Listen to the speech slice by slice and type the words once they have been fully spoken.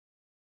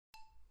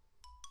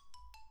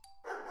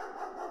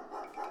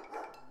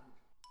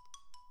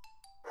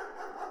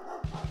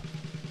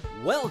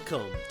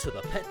Welcome to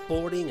the Pet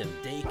Boarding and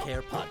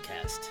Daycare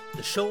podcast,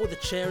 the show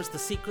that shares the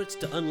secrets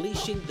to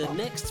unleashing the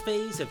next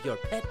phase of your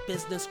pet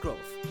business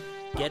growth.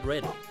 Get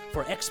ready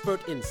for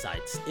expert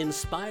insights,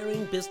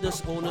 inspiring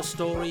business owner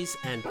stories,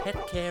 and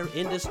pet care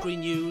industry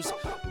news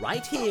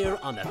right here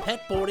on the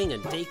Pet Boarding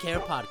and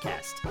Daycare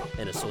podcast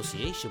in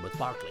association with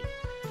Barkley.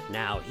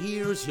 Now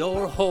here's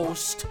your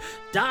host,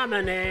 Dom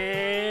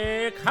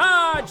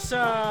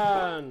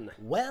Hodgson.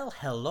 Well,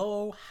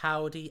 hello,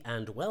 howdy,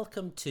 and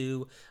welcome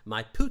to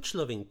my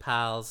pooch-loving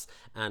pals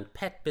and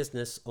pet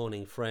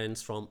business-owning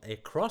friends from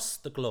across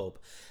the globe.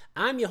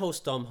 I'm your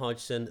host, Dom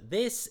Hodgson.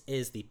 This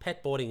is the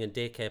Pet Boarding and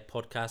Daycare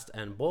podcast,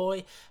 and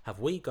boy, have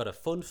we got a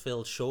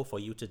fun-filled show for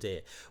you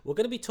today. We're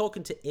going to be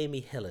talking to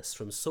Amy Hillis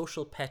from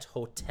Social Pet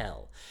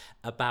Hotel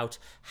about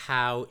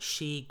how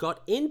she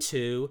got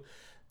into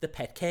the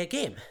pet care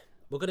game.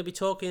 We're going to be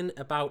talking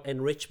about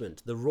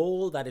enrichment, the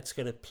role that it's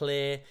going to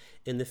play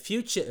in the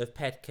future of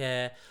pet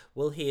care.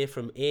 We'll hear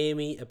from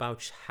Amy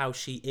about how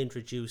she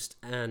introduced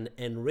an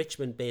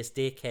enrichment-based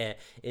daycare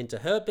into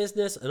her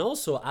business, and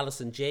also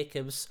Alison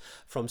Jacobs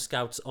from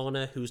Scouts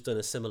Honor, who's done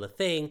a similar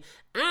thing.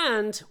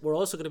 And we're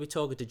also going to be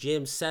talking to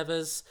James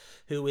Severs,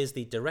 who is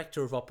the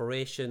Director of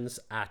Operations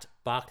at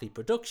Barkley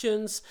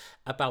Productions,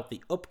 about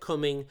the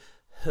upcoming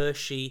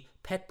Hershey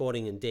Pet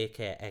Boarding and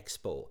Daycare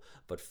Expo.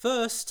 But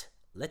first,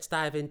 let's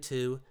dive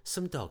into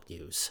some dog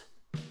news.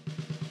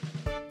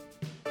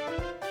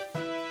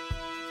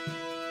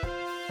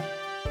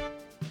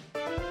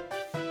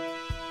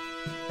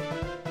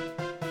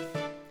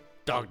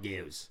 Dog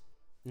news.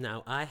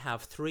 Now, I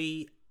have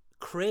three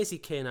crazy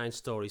canine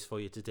stories for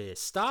you today,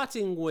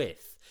 starting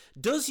with,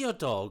 does your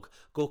dog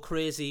go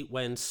crazy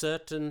when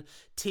certain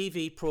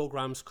TV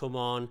programs come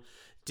on?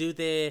 Do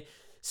they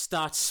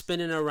start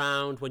spinning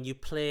around when you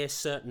play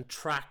certain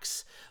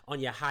tracks on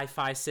your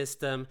hi-fi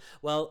system?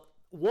 Well,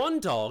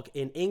 one dog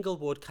in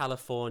Inglewood,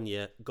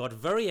 California got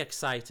very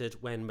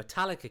excited when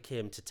Metallica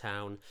came to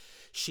town.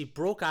 She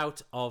broke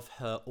out of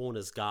her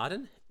owner's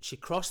garden. She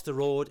crossed the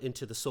road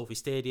into the Sophie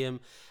Stadium,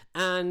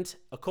 and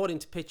according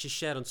to pictures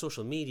shared on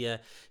social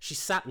media, she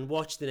sat and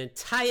watched an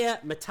entire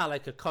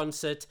Metallica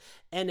concert.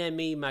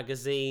 NME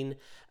magazine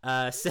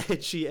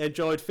said she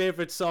enjoyed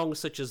favourite songs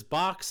such as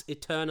Barks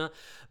Eterna,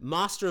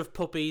 Master of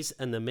Puppies,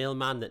 and The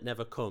Mailman That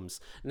Never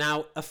Comes.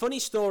 Now, a funny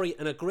story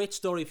and a great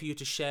story for you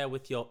to share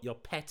with your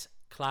pet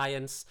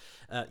clients,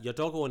 your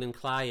dog owning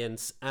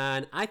clients,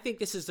 and I think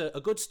this is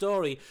a good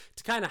story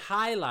to kind of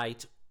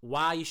highlight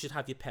why you should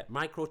have your pet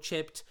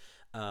microchipped,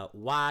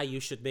 why you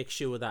should make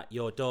sure that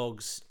your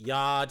dog's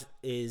yard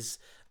is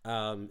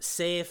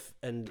safe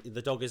and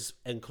the dog is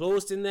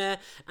enclosed in there.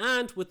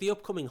 And with the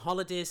upcoming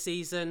holiday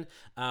season,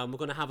 we're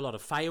going to have a lot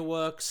of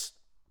fireworks.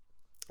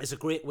 It's a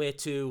great way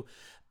to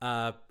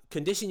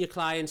condition your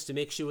clients to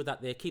make sure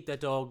that they keep their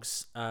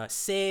dogs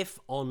safe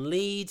on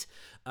lead,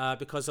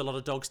 because a lot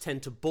of dogs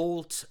tend to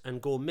bolt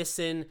and go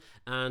missing,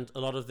 and a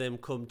lot of them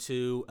come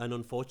to an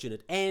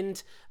unfortunate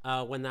end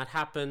when that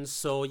happens.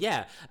 So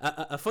yeah,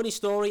 a funny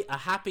story, a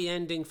happy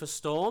ending for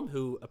Storm,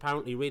 who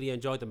apparently really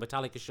enjoyed the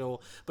Metallica show,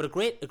 but a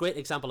great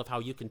example of how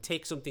you can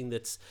take something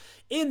that's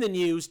in the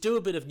news, do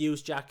a bit of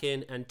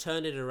newsjacking, and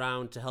turn it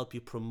around to help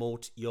you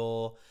promote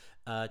your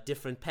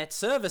different pet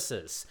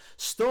services.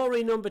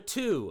 Story number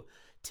 2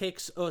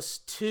 takes us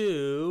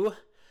to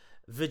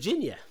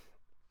Virginia,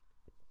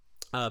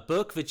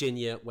 Burke,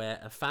 Virginia, where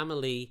a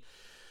family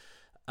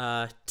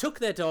took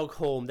their dog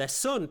home. Their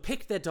son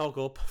picked their dog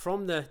up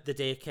from the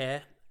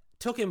daycare,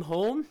 took him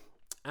home,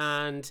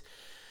 and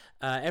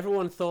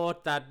everyone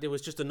thought that it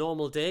was just a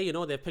normal day. You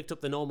know, they picked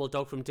up the normal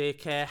dog from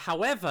daycare.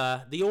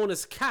 However, the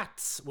owner's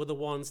cats were the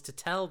ones to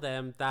tell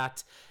them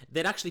that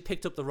they'd actually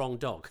picked up the wrong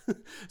dog.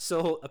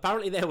 So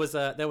apparently there was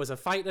a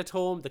fight at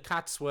home. The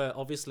cats were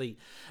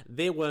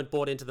they weren't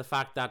bought into the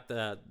fact that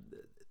the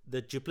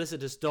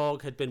duplicitous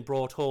dog had been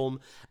brought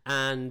home,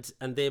 and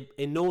they,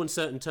 in no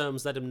uncertain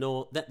terms, let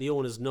the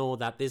owners know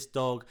that this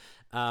dog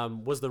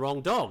was the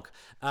wrong dog.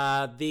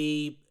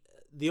 The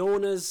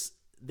owners,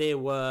 they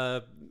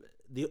were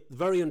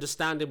very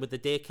understanding with the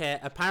daycare.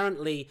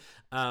 Apparently,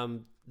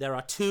 there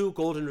are 2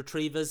 golden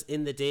retrievers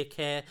in the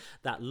daycare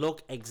that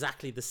look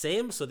exactly the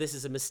same. So this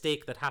is a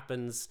mistake that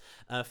happens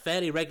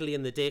fairly regularly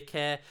in the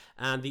daycare.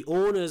 And the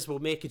owners are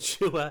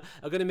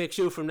going to make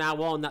sure from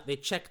now on that they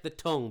check the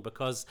tongue,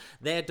 because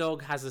their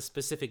dog has a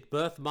specific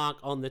birthmark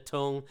on the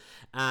tongue.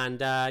 And,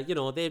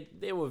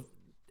 they were...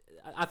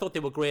 I thought they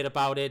were great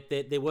about it.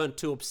 They weren't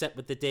too upset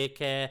with the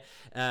daycare.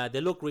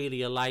 They look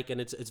really alike, and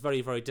it's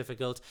very, very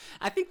difficult.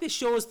 I think this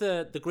shows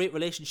the great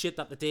relationship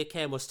that the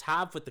daycare must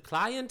have with the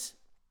client,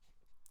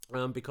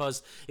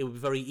 because it would be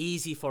very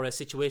easy for a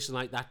situation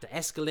like that to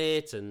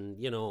escalate, and,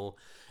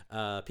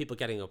 people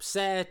getting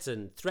upset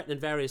and threatening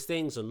various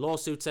things and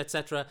lawsuits,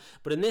 etc.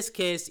 But in this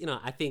case,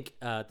 I think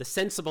the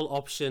sensible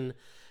option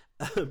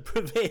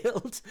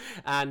prevailed,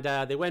 and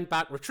they went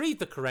back, retrieved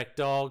the correct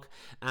dog,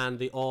 and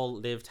they all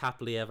lived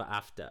happily ever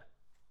after.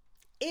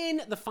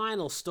 In the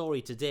final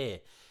story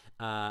today,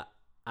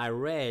 I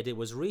read it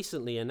was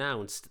recently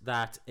announced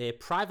that a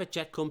private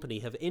jet company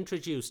have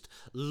introduced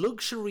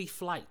luxury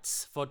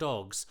flights for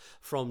dogs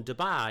from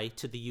Dubai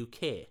to the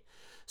UK.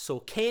 So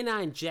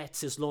K9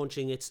 Jets is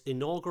launching its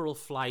inaugural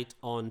flight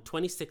on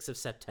 26th of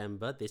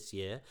September this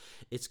year.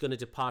 It's going to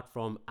depart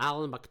from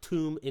Al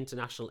Maktoum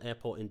International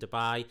Airport in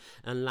Dubai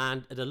and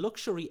land at a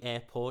luxury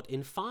airport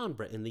in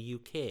Farnborough in the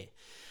UK.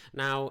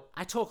 Now,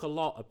 I talk a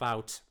lot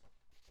about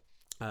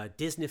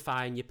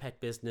Disneyfying your pet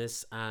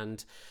business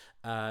and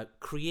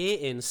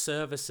creating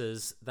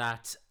services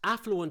that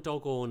affluent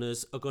dog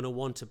owners are going to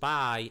want to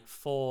buy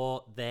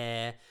for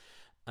their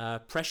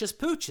precious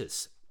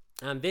pooches.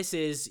 And this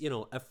is,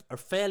 a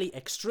fairly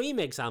extreme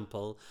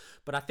example,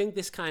 but I think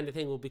this kind of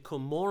thing will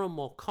become more and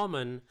more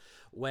common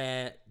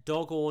where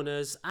dog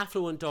owners,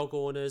 affluent dog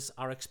owners,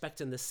 are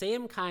expecting the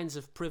same kinds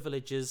of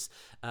privileges,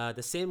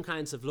 the same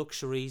kinds of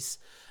luxuries,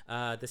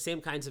 the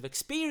same kinds of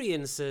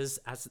experiences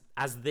as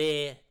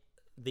the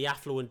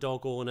affluent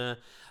dog owner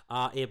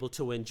are able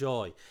to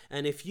enjoy.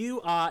 And if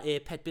you are a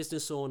pet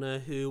business owner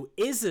who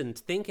isn't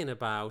thinking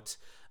about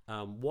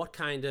what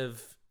kind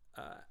of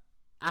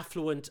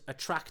affluent,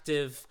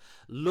 attractive,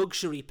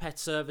 luxury pet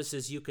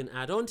services you can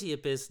add onto your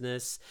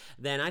business,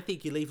 then I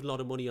think you're leaving a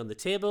lot of money on the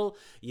table.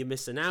 You're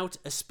missing out,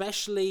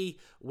 especially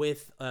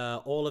with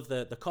all of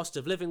the cost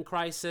of living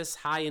crisis,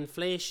 high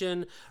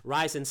inflation,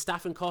 rise in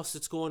staffing costs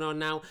that's going on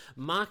now.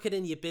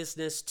 Marketing your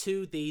business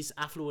to these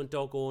affluent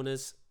dog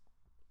owners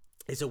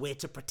is a way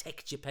to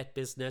protect your pet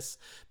business,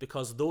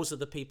 because those are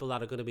the people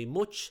that are going to be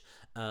much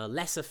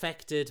less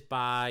affected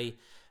by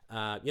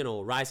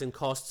rising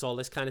costs, all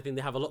this kind of thing.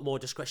 They have a lot more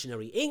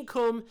discretionary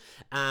income.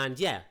 And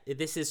yeah,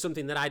 this is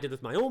something that I did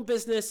with my own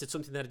business. It's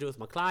something that I do with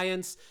my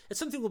clients. It's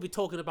something we'll be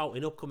talking about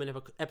in upcoming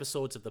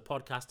episodes of the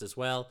podcast as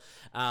well.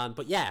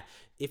 But yeah,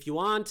 if you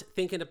aren't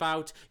thinking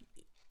about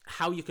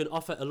how you can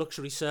offer a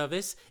luxury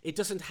service, it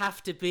doesn't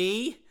have to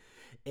be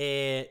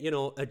a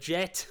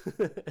jet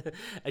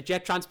a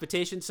jet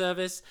transportation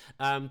service,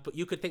 but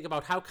you could think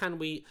about how can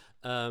we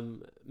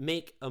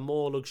make a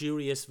more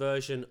luxurious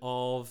version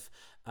of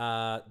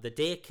the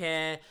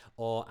daycare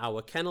or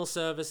our kennel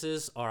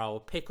services or our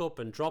pickup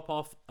and drop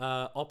off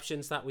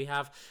options that we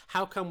have.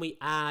 How can we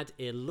add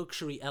a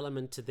luxury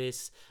element to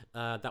this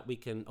that we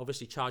can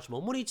obviously charge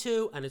more money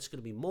to, and it's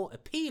going to be more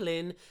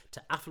appealing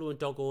to affluent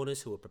dog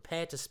owners who are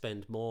prepared to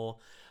spend more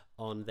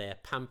on their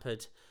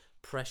pampered,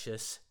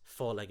 precious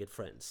four-legged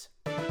friends.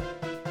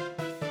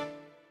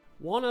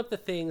 One of the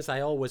things I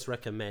always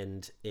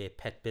recommend a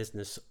pet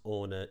business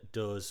owner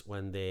does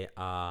when they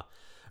are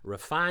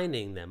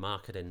refining their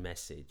marketing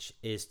message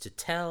is to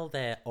tell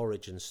their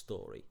origin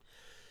story.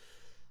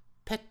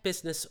 Pet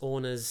business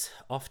owners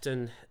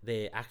often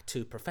they act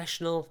too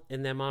professional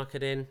in their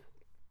marketing.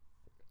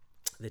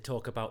 They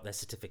talk about their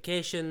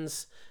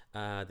certifications.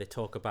 They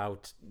talk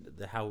about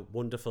how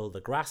wonderful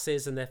the grass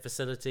is in their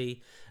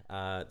facility.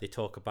 They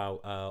talk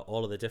about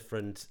all of the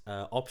different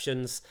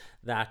options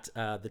that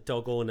the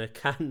dog owner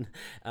can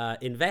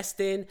invest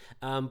in.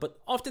 But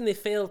often they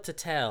fail to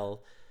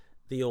tell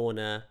the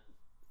owner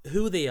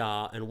who they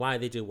are and why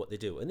they do what they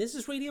do. And this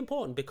is really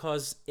important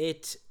because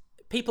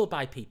people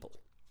buy people.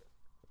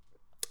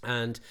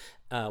 And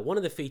one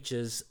of the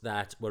features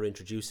that we're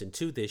introducing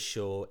to this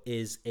show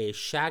is a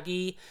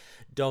Shaggy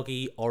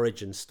Doggy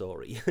origin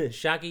story.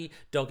 Shaggy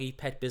Doggy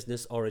pet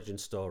business origin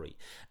story.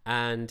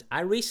 And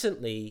I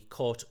recently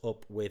caught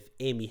up with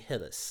Amy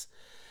Hillis,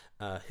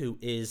 who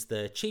is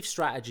the Chief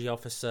Strategy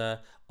Officer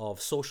of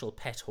Social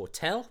Pet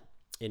Hotel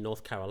in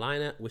North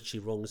Carolina, which she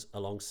runs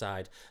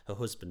alongside her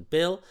husband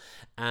Bill.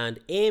 And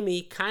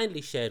Amy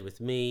kindly shared with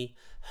me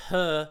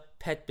her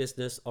pet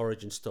business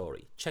origin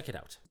story. Check it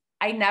out.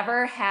 I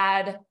never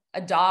had a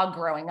dog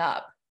growing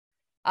up.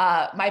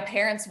 My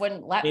parents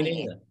wouldn't let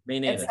me. Me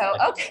neither.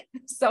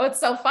 So it's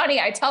so funny.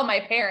 I tell my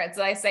parents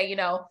and I say,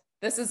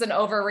 this is an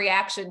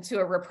overreaction to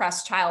a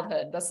repressed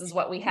childhood. This is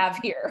what we have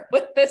here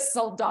with this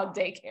whole dog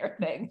daycare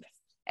thing.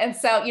 And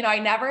so, I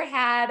never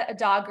had a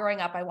dog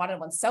growing up. I wanted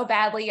one so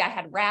badly. I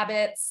had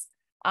rabbits.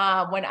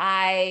 When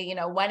I,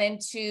 went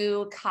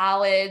into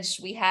college,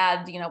 we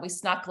had, we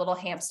snuck little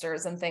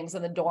hamsters and things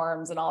in the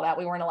dorms and all that.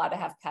 We weren't allowed to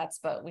have pets,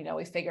 but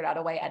we figured out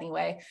a way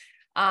anyway.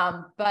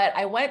 But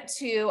I went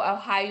to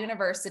Ohio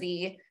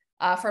University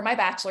for my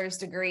bachelor's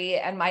degree,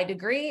 and my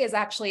degree is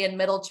actually in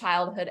middle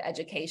childhood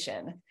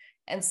education.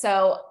 And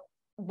so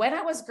when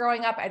I was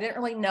growing up, I didn't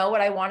really know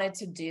what I wanted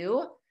to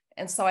do.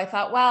 And so I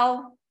thought,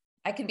 well,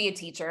 I could be a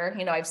teacher.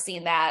 I've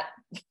seen that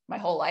my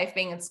whole life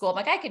being in school. I'm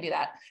like, I could do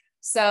that.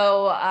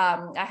 So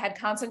I had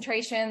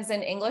concentrations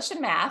in English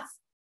and math.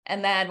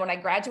 And then when I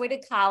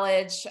graduated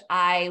college,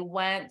 I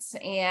went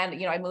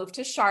and, I moved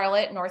to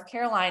Charlotte, North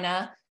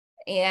Carolina,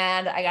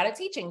 and I got a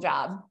teaching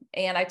job.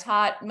 And I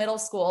taught middle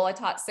school. I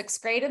taught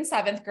 6th grade and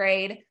 7th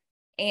grade.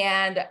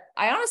 And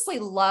I honestly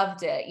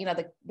loved it.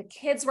 The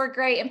kids were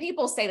great. And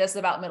people say this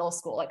about middle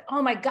school, like,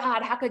 oh my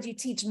God, how could you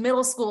teach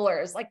middle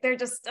schoolers? Like,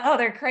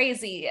 they're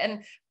crazy.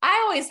 And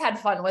I always had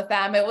fun with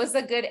them. It was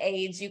a good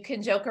age. You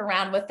can joke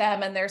around with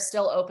them and they're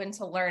still open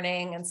to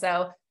learning. And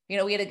so,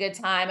 we had a good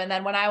time. And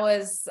then when I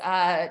was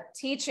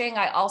teaching,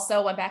 I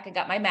also went back and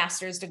got my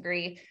master's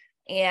degree,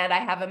 and I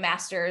have a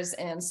master's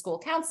in school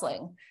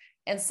counseling.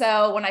 And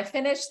so when I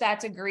finished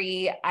that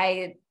degree,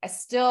 I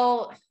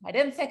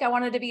didn't think I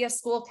wanted to be a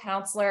school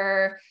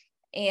counselor.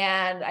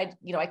 And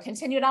I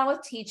continued on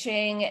with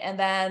teaching, and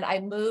then I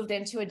moved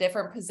into a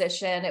different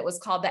position. It was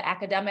called the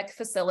academic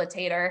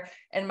facilitator.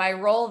 And my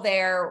role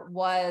there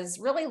was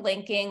really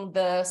linking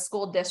the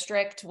school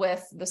district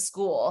with the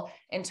school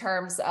in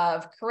terms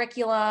of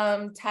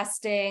curriculum,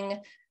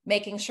 testing,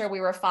 making sure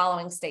we were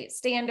following state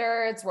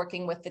standards,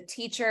 working with the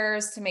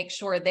teachers to make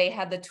sure they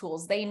had the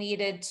tools they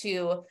needed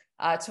to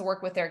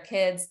work with their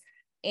kids.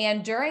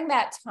 And during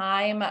that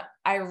time,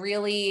 I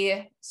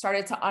really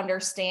started to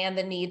understand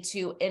the need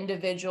to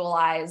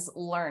individualize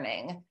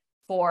learning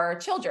for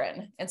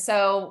children. And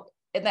so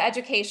in the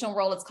educational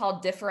world, it's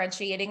called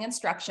differentiating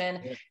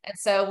instruction. Yeah. And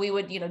so we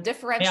would,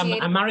 differentiate. Hey,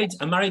 I'm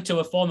married to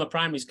a former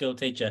primary school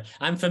teacher.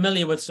 I'm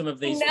familiar with some of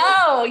these.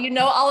 No, you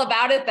know all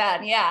about it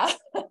then. Yeah.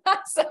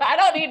 So I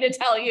don't need to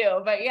tell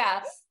you, but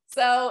yeah.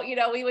 So,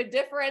 we would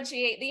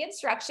differentiate the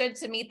instruction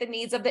to meet the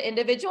needs of the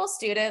individual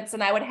students.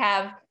 And I would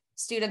have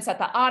students at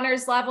the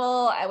honors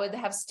level. I would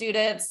have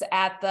students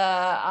at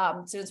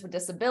the students with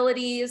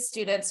disabilities,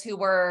 students who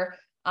were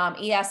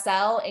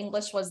ESL,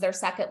 English was their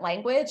second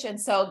language. And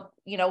so,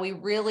 we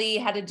really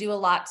had to do a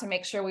lot to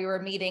make sure we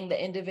were meeting the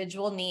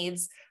individual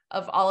needs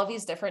of all of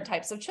these different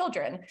types of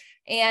children.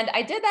 And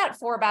I did that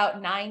for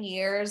about 9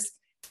 years.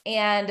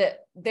 And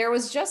there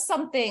was just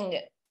something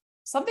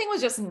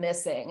was just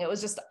missing. It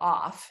was just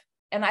off.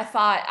 And I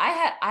thought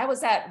I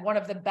was at one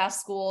of the best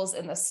schools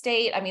in the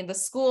state. I mean, the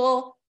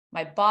school,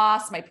 my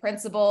boss, my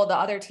principal, the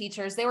other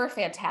teachers, they were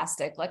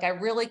fantastic. Like I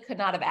really could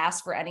not have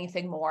asked for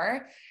anything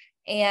more.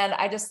 And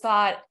I just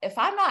thought, if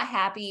I'm not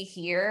happy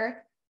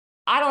here,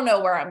 I don't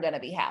know where I'm going to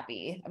be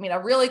happy. I mean, I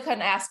really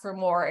couldn't ask for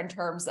more in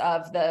terms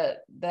of the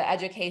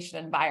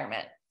education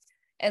environment.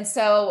 And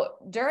so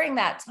during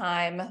that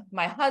time,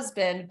 my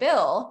husband,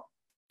 Bill,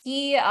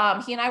 he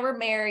and I were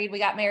married. We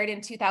got married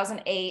in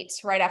 2008,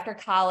 right after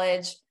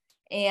college.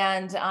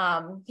 And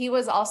he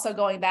was also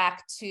going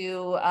back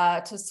to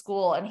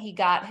school, and he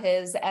got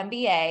his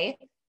MBA.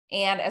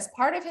 And as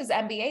part of his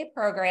MBA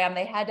program,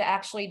 they had to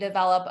actually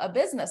develop a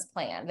business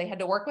plan. They had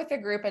to work with a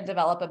group and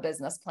develop a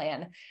business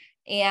plan.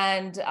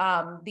 And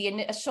the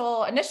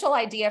initial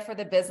idea for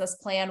the business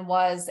plan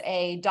was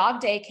a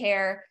dog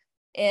daycare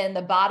in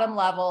the bottom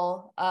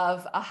level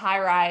of a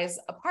high-rise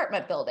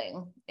apartment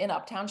building in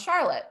Uptown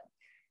Charlotte.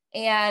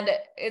 And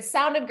it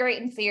sounded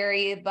great in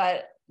theory,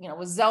 but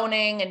with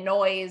zoning and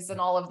noise and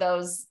all of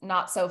those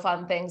not so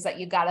fun things that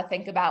you got to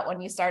think about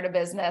when you start a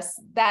business,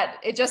 that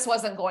it just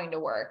wasn't going to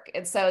work.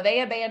 And so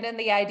they abandoned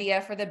the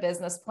idea for the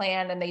business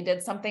plan and they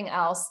did something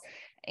else.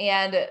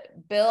 And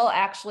Bill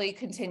actually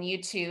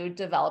continued to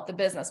develop the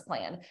business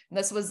plan. And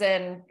this was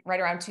in right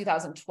around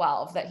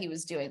 2012 that he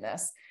was doing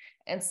this.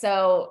 And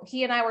so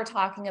he and I were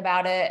talking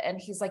about it, and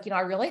he's like,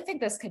 I really think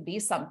this could be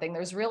something.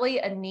 There's really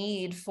a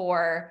need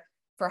for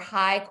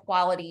high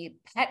quality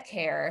pet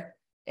care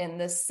in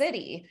this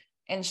city.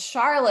 And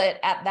Charlotte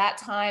at that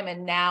time,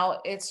 and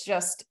now it's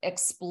just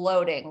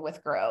exploding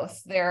with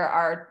growth. There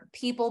are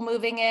people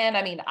moving in.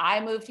 I mean, I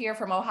moved here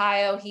from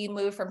Ohio. He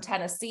moved from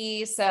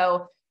Tennessee.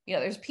 So,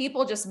 there's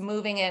people just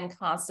moving in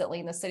constantly,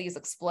 and the city's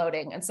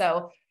exploding. And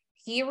so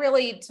he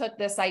really took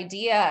this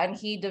idea and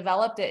he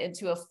developed it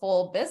into a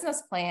full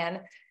business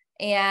plan.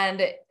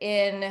 And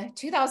in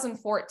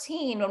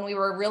 2014, when we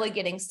were really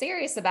getting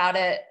serious about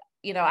it,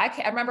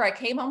 I remember I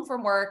came home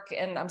from work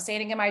and I'm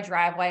standing in my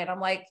driveway and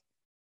I'm like,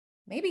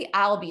 maybe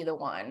I'll be the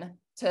one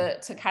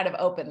to kind of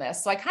open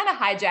this. So I kind of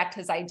hijacked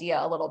his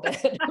idea a little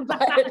bit,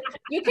 but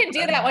you can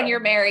do that when you're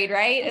married,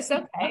 right? It's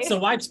okay. It's a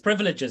wife's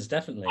privileges,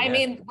 definitely. I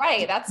mean,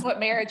 right. That's what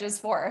marriage is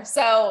for.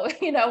 So,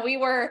 we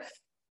were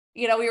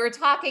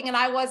talking and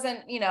I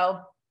wasn't,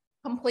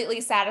 completely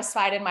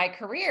satisfied in my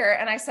career.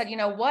 And I said,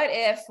 what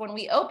if when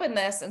we open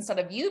this, instead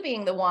of you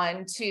being the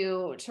one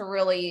to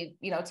really,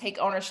 take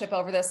ownership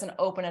over this and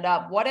open it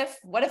up, what if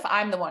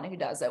I'm the one who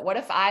does it? What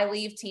if I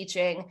leave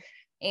teaching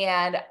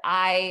and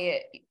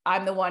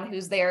I'm the one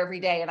who's there every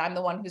day and I'm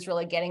the one who's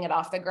really getting it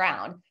off the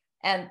ground?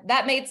 And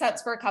that made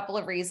sense for a couple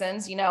of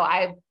reasons.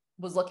 I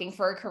was looking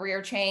for a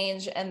career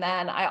change. And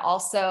then I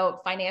also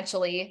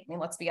financially,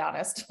 let's be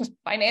honest,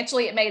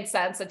 financially, it made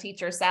sense. A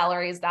teacher's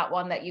salary is not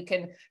one that you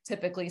can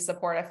typically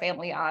support a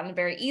family on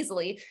very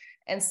easily.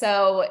 And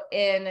so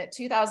in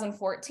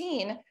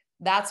 2014,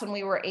 that's when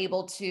we were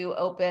able to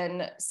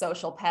open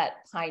Social Pet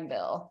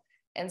Pineville.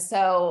 And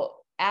so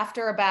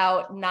after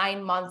about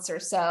 9 months or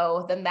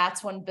so, then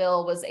that's when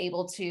Bill was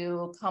able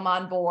to come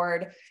on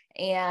board.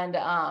 And,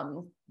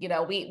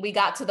 we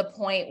got to the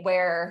point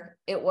where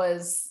it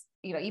was,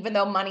 even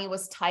though money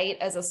was tight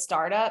as a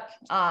startup,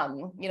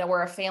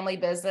 we're a family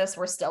business.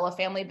 We're still a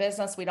family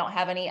business. We don't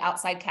have any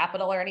outside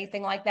capital or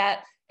anything like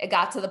that. It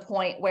got to the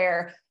point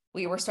where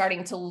we were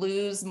starting to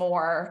lose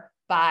more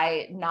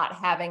by not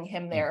having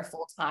him there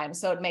full time.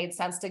 So it made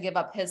sense to give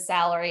up his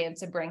salary and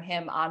to bring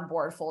him on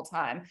board full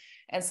time.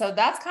 And so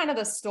that's kind of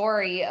the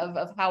story of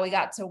how we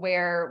got to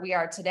where we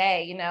are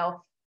today. You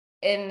know,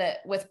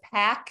 with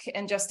PAC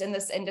and just in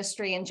this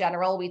industry in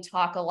general, we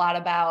talk a lot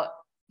about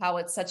how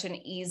it's such an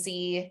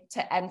easy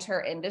to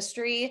enter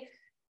industry,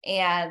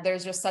 and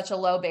there's just such a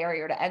low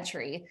barrier to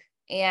entry.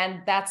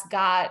 And that's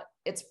got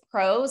its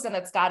pros and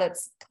it's got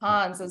its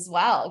cons as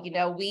well. You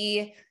know,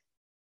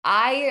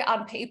 I,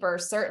 on paper,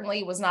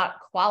 certainly was not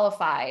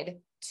qualified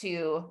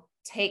to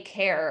take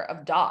care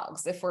of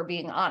dogs, if we're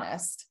being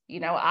honest. You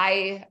know,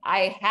 I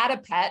had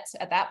a pet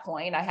at that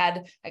point.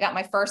 I got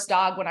my first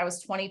dog when I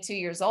was 22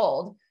 years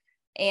old.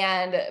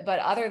 But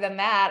other than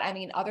that, I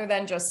mean, other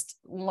than just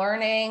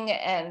learning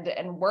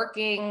and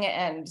working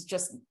and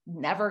just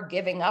never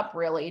giving up,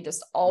 really,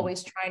 just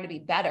always trying to be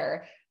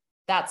better,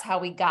 that's how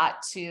we got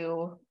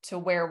to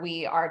where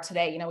we are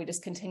today. You know, we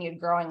just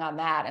continued growing on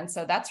that. And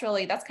so that's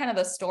kind of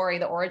the story,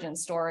 the origin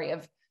story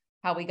of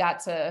how we got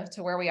to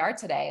where we are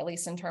today, at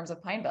least in terms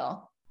of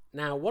Pineville.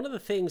 Now, one of the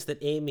things that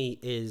Amy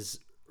is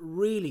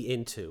really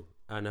into,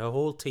 and her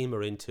whole team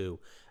are into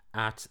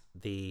at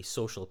the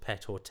Social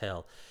Pet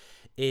Hotel,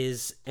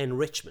 is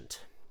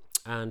enrichment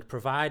and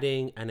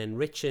providing an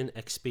enriching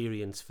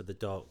experience for the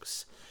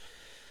dogs.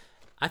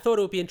 I thought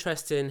it would be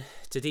interesting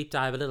to deep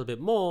dive a little bit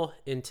more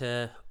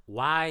into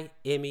why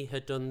Amy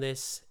had done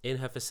this in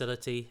her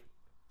facility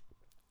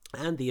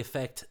and the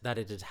effect that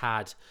it had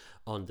had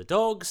on the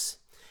dogs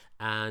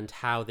and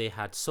how they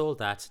had sold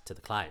that to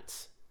the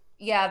clients.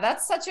 Yeah,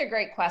 that's such a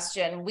great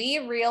question.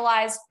 We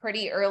realized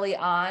pretty early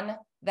on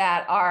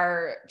that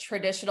our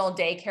traditional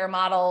daycare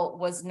model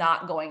was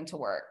not going to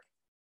work.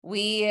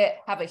 We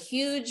have a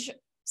huge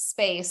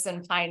space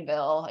in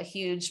Pineville, a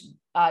huge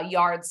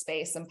yard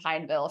space in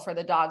Pineville for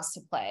the dogs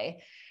to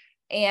play.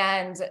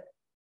 And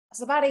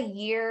it's about a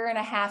year and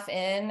a half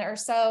in or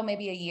so,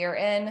 maybe a year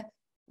in,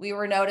 we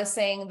were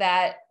noticing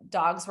that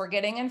dogs were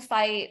getting in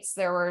fights.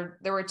 There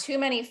were too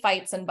many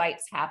fights and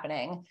bites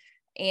happening.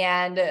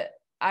 And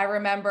I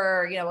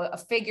remember, you know, a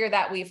figure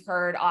that we've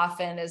heard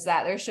often is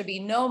that there should be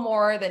no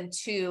more than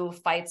 2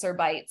 fights or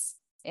bites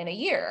in a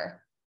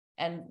year.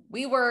 And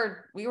we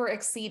were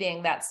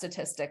exceeding that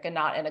statistic, and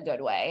not in a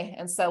good way.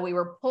 And so we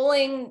were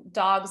pulling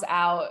dogs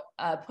out,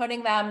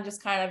 putting them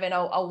just kind of in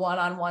a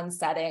one-on-one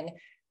setting.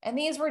 And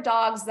these were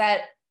dogs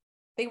that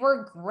they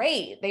were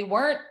great. They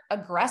weren't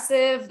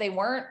aggressive. They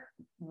weren't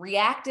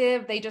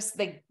reactive.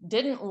 They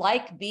didn't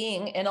like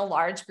being in a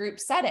large group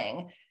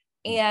setting.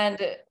 And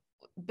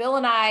Bill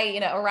and I, you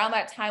know, around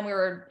that time, we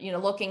were, you know,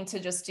 looking to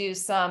just do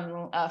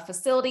some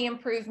facility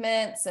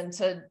improvements and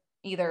to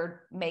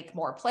either make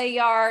more play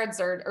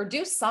yards or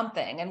do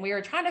something. And we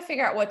were trying to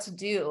figure out what to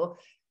do.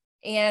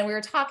 And we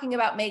were talking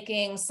about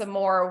making some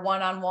more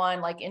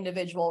one-on-one, like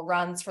individual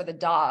runs for the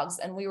dogs.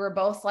 And we were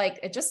both like,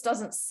 it just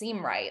doesn't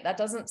seem right. That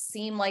doesn't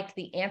seem like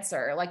the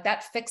answer. Like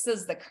that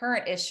fixes the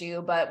current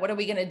issue, but what are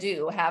we going to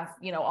do? Have,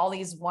 you know, all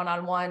these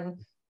one-on-one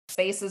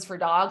spaces for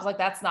dogs? Like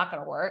that's not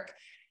going to work.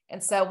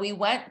 And so we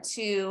went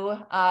to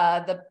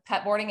the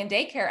Pet Boarding and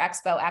Daycare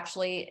Expo.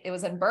 Actually, it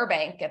was in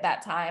Burbank at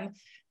that time.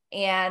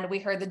 And we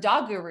heard the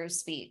dog guru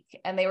speak,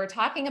 and they were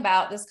talking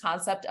about this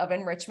concept of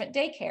enrichment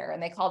daycare,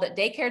 and they called it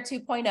Daycare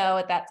 2.0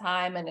 at that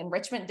time, and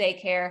enrichment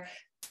daycare.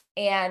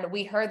 And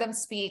we heard them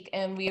speak,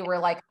 and we were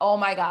like, oh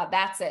my God,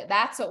 that's it.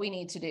 That's what we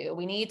need to do.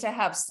 We need to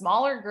have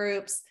smaller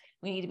groups.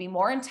 We need to be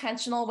more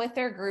intentional with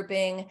their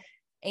grouping.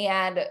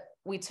 And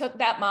we took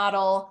that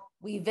model.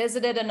 We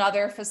visited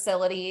another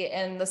facility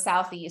in the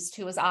Southeast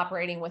who was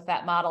operating with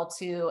that model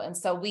too. And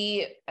so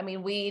we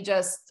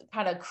just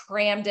kind of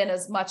crammed in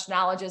as much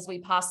knowledge as we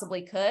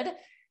possibly could.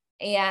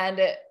 And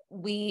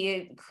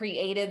we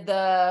created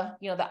the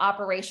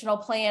operational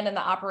plan and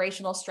the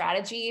operational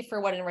strategy for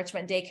what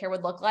enrichment daycare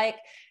would look like.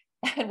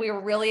 And we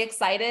were really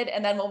excited.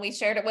 And then when we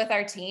shared it with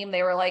our team,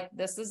 they were like,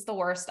 this is the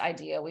worst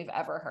idea we've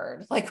ever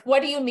heard. Like,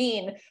 what do you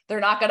mean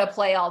they're not going to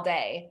play all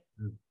day?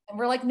 And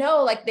we're like,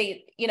 no, like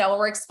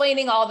we're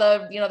explaining all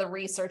the, the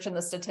research and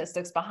the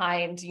statistics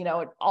behind,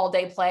 all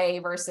day play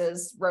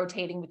versus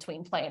rotating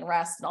between play and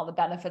rest and all the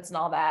benefits and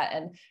all that.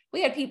 And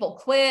we had people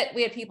quit.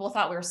 We had people who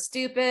thought we were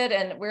stupid.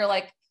 And we were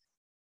like,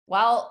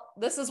 well,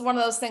 this is one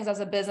of those things as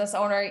a business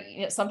owner,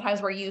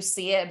 sometimes where you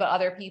see it, but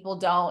other people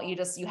don't.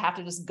 You have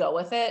to just go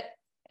with it.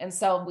 And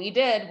so we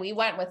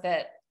went with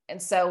it.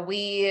 And so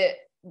we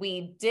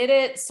did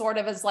it sort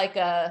of as like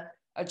a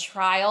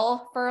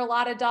trial for a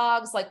lot of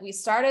dogs. Like we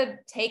started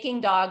taking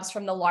dogs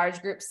from the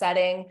large group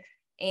setting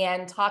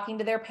and talking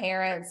to their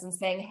parents and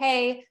saying,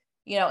 hey,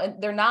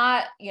 they're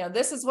not,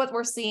 this is what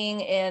we're seeing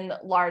in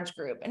large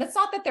group. And it's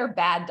not that they're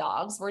bad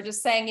dogs. We're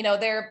just saying,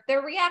 they're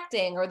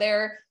reacting, or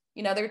they're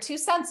too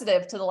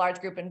sensitive to the large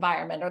group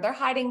environment, or they're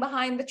hiding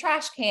behind the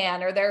trash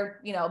can, or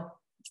they're,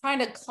 trying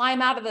to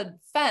climb out of the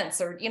fence,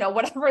 or,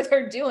 whatever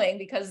they're doing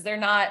because they're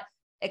not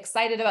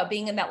excited about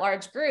being in that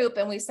large group.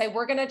 And we say,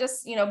 we're going to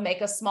just, make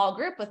a small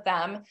group with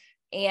them.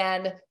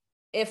 And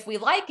if you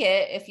like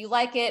it,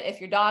 if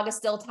your dog is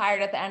still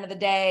tired at the end of the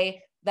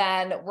day,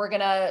 then we're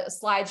going to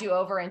slide you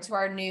over into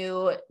our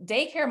new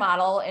daycare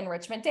model,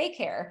 enrichment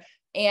daycare.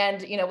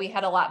 And, you know, we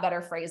had a lot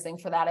better phrasing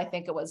for that. I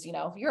think it was, you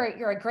know,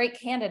 you're a great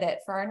candidate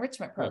for our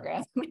enrichment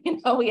program.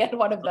 You know, we had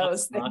one of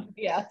those things.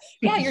 Yeah.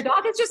 Yeah. Your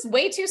dog is just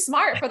way too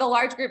smart for the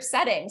large group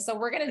setting. So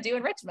we're going to do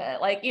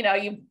enrichment. Like, you know,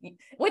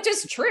 which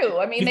is true.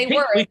 I mean,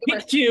 we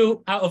picked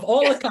you out of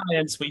all the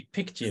clients. We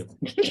picked you.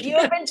 You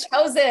have been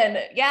chosen.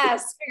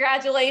 Yes.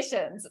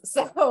 Congratulations.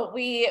 So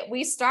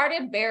we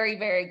started very,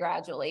 very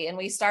gradually, and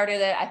we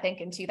started it, I think,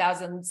 in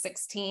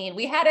 2016.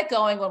 We had it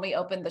going when we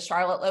opened the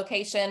Charlotte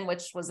location,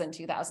 which was in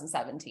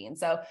 2017.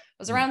 So it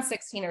was around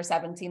 16 or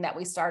 17 that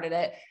we started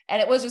it.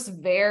 And it was just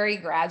very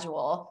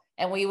gradual.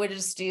 And we would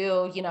just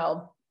do, you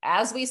know,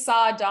 as we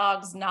saw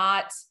dogs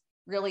not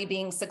really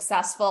being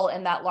successful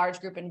in that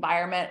large group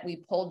environment, we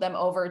pulled them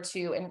over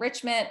to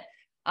enrichment.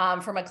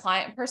 From a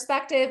client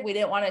perspective, we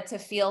didn't want it to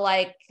feel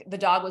like the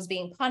dog was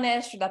being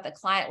punished or that the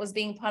client was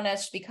being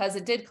punished, because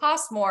it did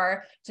cost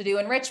more to do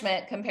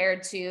enrichment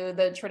compared to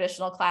the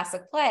traditional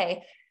classic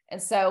play.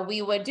 And so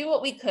we would do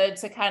what we could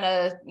to kind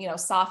of, you know,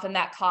 soften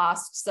that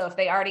cost. So if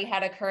they already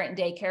had a current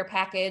daycare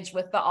package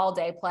with the all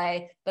day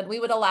play, then we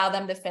would allow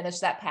them to finish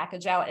that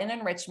package out in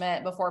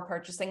enrichment before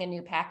purchasing a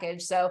new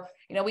package. So,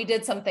 you know, we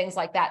did some things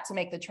like that to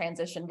make the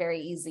transition very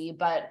easy,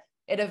 but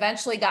it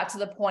eventually got to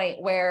the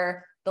point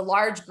where the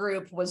large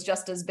group was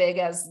just as big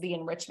as the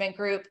enrichment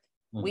group.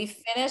 We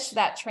finished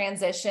that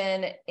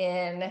transition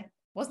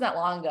wasn't that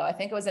long ago. I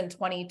think it was in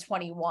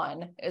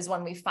 2021 is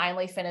when we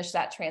finally finished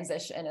that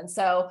transition. And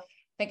so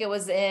I think it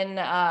was in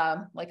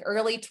like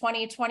early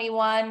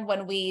 2021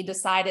 when we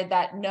decided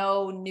that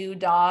no new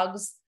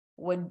dogs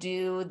would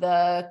do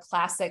the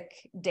classic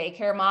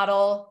daycare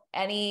model.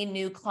 Any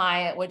new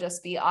client would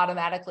just be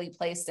automatically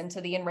placed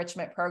into the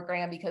enrichment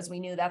program, because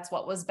we knew that's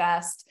what was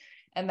best.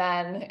 And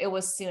then it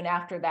was soon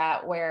after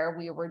that where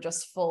we were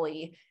just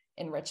fully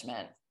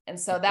enrichment. And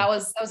so that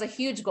was a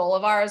huge goal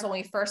of ours when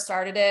we first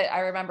started it. I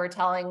remember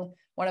telling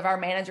one of our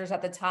managers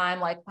at the time,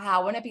 like,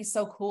 wow, wouldn't it be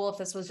so cool if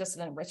this was just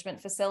an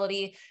enrichment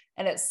facility?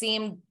 And it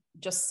seemed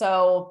just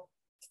so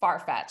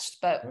far-fetched,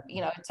 but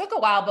you know, it took a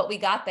while, but we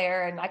got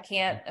there, and I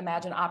can't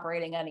imagine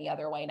operating any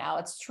other way now.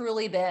 It's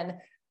truly been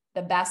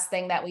the best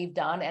thing that we've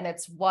done. And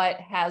it's what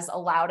has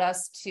allowed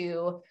us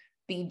to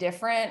be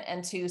different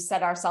and to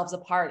set ourselves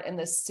apart in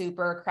this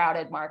super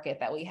crowded market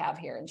that we have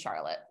here in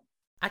Charlotte.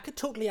 I could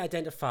totally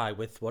identify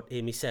with what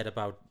Amy said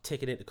about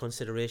taking into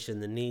consideration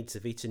the needs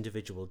of each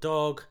individual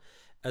dog,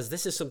 as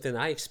this is something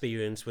I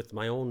experienced with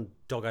my own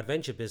dog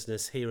adventure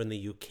business here in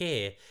the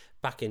UK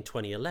back in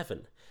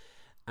 2011.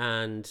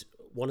 And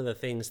one of the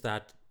things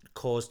that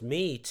caused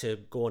me to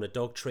go on a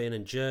dog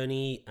training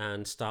journey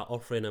and start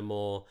offering a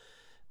more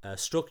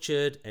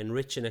structured,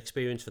 enriching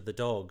experience for the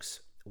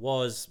dogs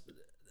was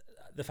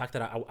the fact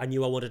that I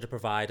knew I wanted to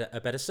provide a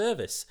better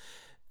service.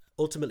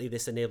 Ultimately,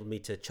 this enabled me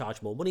to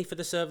charge more money for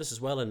the service as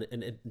well.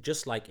 And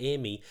just like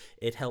Amy,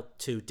 it helped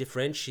to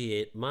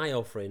differentiate my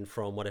offering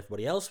from what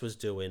everybody else was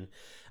doing.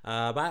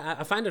 But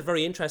I find it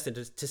very interesting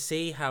to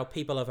see how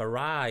people have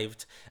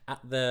arrived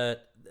at the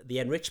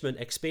enrichment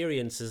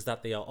experiences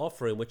that they are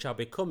offering, which are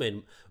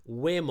becoming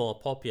way more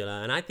popular.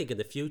 And I think in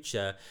the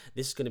future,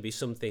 this is going to be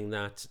something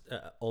that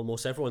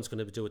almost everyone's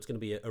going to do. It's going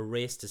to be a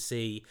race to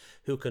see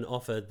who can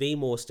offer the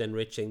most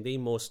enriching, the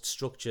most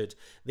structured,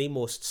 the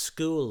most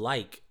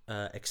school-like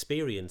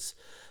experience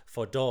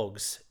for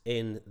dogs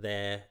in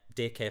their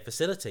daycare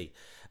facility.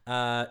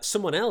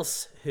 Someone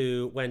else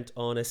who went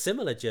on a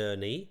similar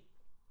journey,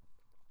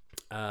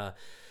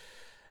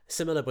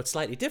 similar but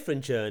slightly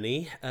different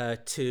journey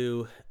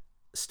to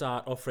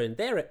start offering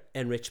their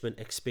enrichment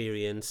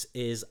experience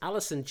is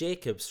Alison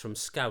Jacobs from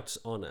Scouts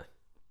Honor.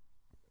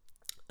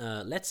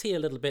 Let's hear a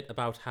little bit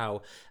about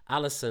how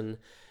Alison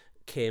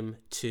came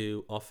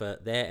to offer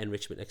their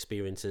enrichment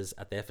experiences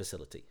at their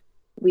facility.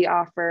 We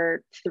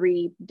offer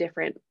 3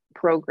 different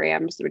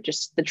programs, which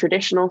is the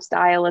traditional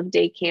style of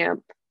day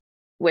camp,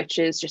 which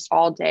is just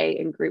all day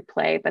in group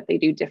play, but they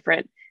do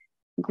different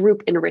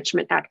group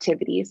enrichment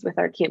activities with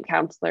our camp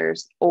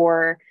counselors.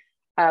 Or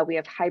we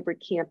have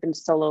hybrid camp and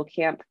solo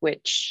camp,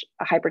 which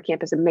a hybrid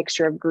camp is a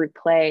mixture of group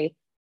play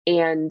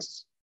and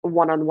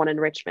one-on-one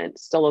enrichment.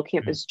 Solo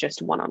camp is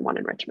just one-on-one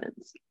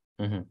enrichments.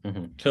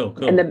 Cool.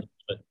 And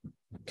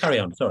carry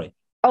on, sorry.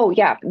 Oh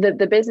yeah,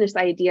 the business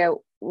idea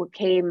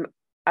came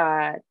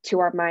to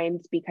our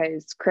minds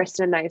because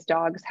Kristen and I's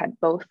dogs had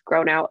both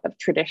grown out of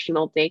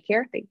traditional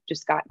daycare. They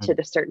just got to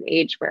the certain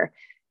age where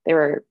they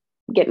were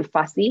getting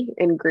fussy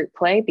in group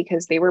play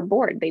because they were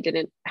bored. They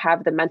didn't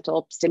have the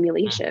mental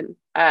stimulation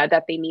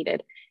that they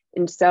needed.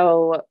 And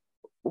so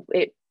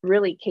it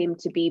really came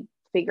to be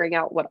figuring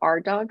out what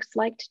our dogs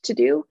liked to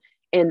do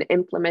and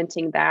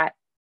implementing that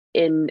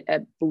in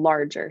a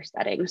larger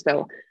setting.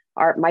 So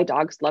my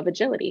dogs love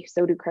agility.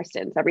 So do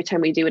Kristen's. Every time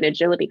we do an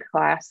agility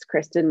class,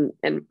 Kristen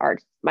and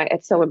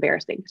it's so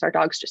embarrassing because our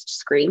dogs just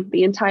scream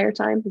the entire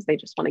time because they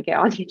just want to get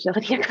on the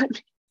agility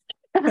equipment.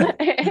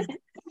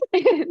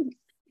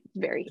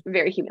 Very,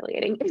 very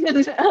humiliating.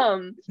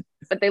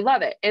 But they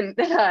love it. And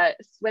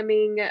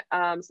swimming,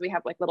 so we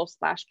have like little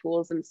splash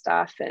pools and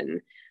stuff.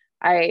 And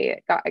I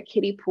got a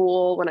kiddie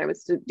pool when I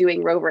was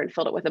doing Rover and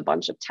filled it with a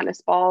bunch of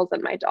tennis balls,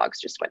 and my dogs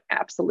just went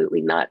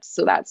absolutely nuts.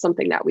 So that's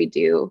something that we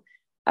do.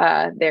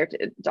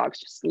 Dogs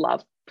just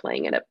love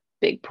playing in a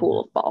big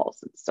pool of balls.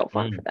 It's so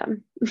fun for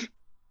them.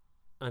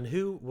 And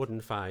who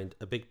wouldn't find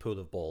a big pool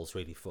of balls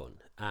really fun?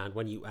 And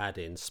when you add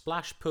in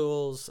splash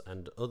pools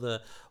and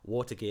other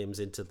water games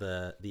into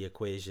the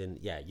equation,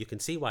 yeah, you can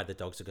see why the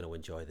dogs are going to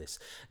enjoy this.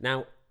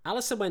 Now,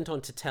 Alison went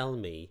on to tell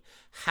me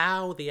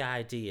how the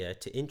idea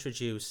to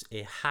introduce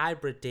a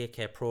hybrid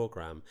daycare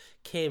program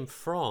came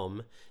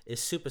from a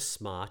super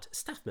smart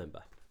staff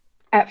member.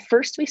 At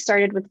first, we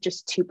started with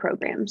just 2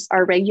 programs.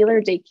 Our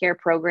regular daycare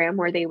program,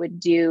 where they would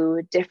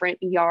do different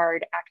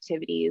yard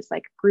activities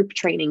like group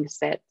training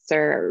sits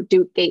or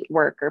do gate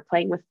work or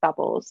playing with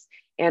bubbles.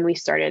 And we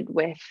started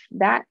with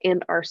that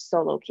and our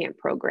solo camp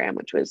program,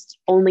 which was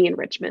only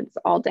enrichments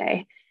all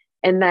day.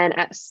 And then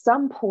at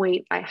some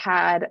point, I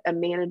had a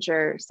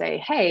manager say,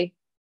 hey,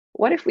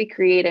 what if we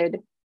created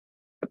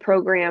a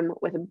program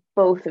with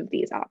both of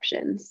these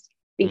options?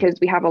 Because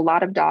we have a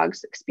lot of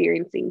dogs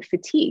experiencing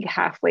fatigue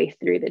halfway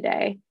through the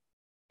day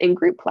in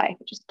group play,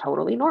 which is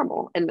totally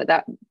normal. And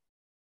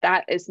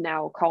that is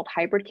now called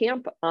hybrid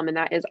camp. And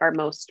that is our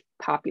most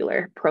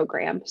popular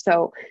program.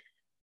 So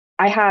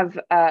I have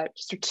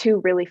just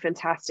 2 really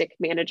fantastic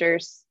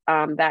managers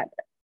that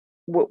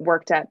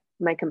worked at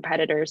my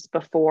competitors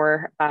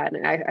before.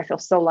 And I feel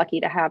so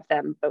lucky to have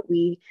them, but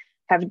we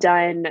have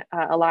done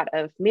a lot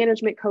of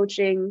management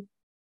coaching.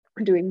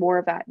 We're doing more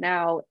of that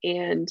now,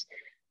 and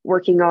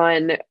working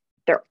on,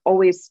 they're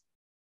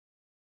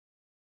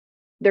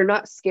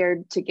not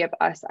scared to give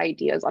us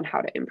ideas on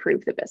how to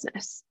improve the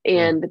business.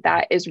 And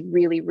that is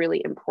really,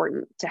 really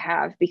important to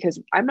have,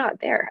 because I'm not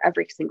there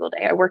every single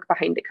day. I work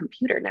behind a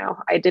computer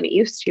now. I didn't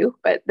used to,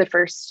 but the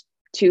first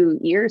 2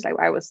 years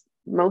I was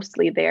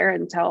mostly there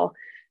until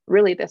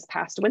really this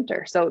past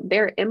winter. So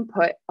their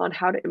input on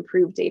how to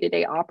improve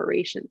day-to-day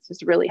operations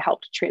has really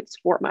helped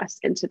transform us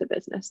into the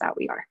business that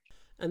we are.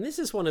 And this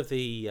is one of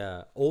the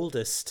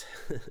oldest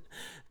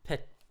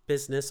pet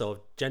business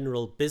or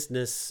general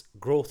business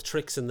growth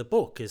tricks in the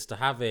book, is to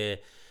have a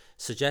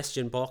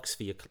suggestion box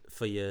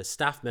for your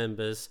staff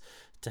members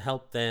to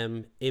help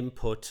them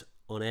input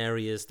on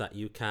areas that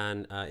you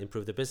can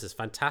improve the business.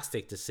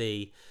 Fantastic to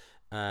see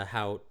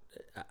how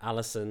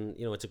Alison,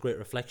 it's a great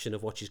reflection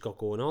of what she's got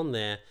going on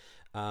there.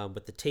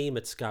 But the team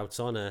at Scouts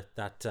Honor,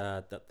 that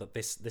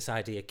this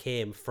idea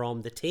came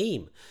from the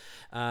team.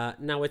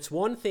 Now, it's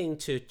one thing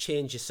to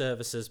change your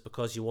services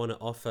because you want to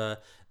offer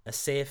a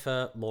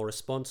safer, more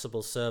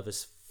responsible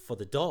service for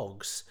the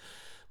dogs.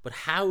 But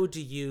how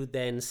do you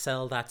then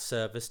sell that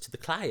service to the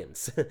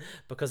clients?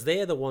 Because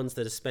they're the ones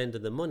that are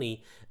spending the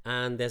money,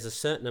 and there's a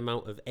certain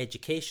amount of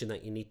education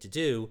that you need to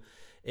do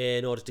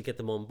in order to get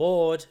them on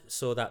board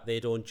so that they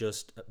don't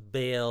just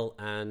bail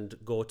and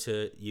go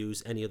to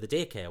use any other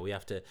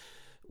daycare.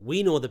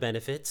 We know the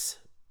benefits.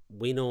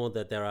 We know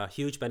that there are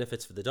huge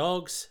benefits for the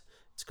dogs.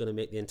 It's going to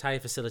make the entire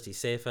facility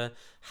safer.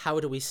 How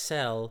do we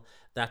sell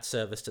that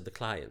service to the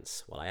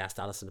clients? Well, I asked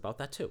Alison about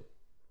that too.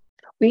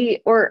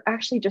 We were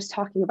actually just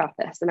talking about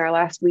this in our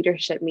last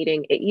leadership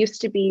meeting. It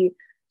used to be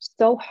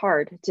so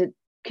hard to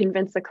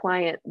convince a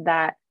client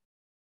that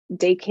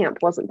day camp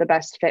wasn't the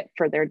best fit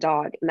for their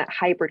dog, and that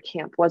hybrid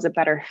camp was a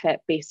better fit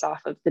based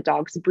off of the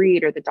dog's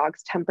breed or the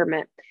dog's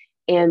temperament.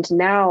 And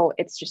now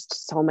it's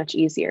just so much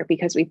easier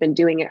because we've been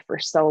doing it for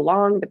so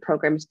long. The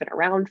program's been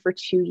around for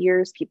 2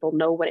 years. People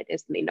know what it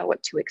is and they know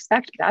what to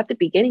expect. But at the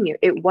beginning,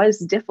 it was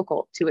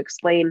difficult to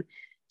explain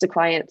to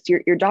clients,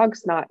 your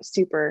dog's not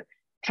super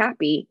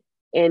happy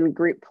in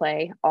group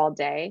play all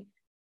day.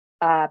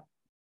 A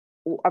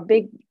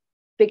big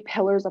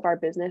pillars of our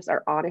business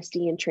are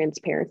honesty and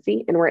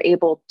transparency, and we're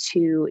able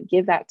to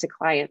give that to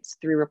clients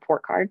through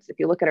report cards. If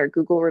you look at our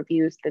Google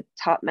reviews, the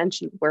top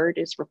mentioned word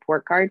is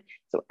report card.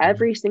 So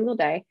every single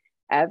day,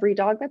 every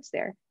dog that's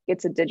there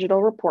gets a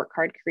digital report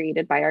card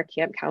created by our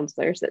camp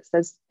counselors that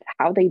says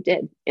how they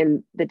did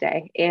in the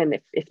day. And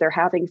if they're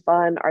having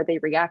fun, are they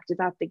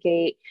reactive at the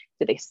gate?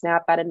 Did they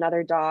snap at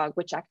another dog?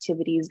 Which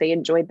activities they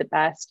enjoyed the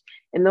best?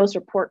 And those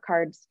report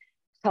cards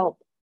help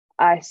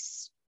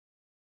us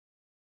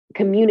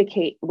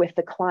communicate with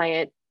the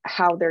client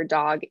how their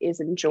dog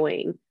is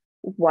enjoying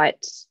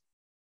what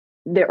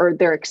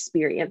their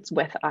experience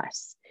with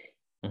us.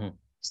 Mm-hmm.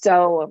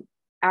 So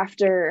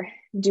after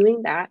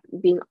doing that,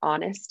 being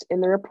honest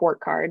in the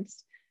report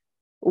cards,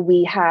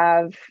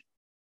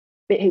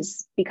 it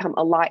has become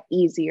a lot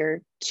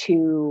easier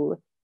to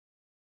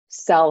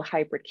sell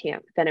hybrid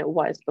camp than it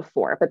was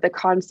before. But the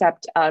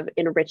concept of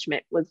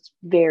enrichment was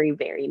very,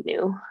 very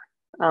new.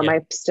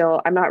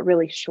 I'm not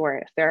really sure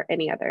if there are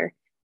any other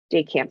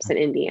day camps in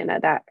Indiana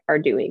that are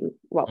doing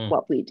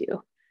what we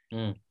do.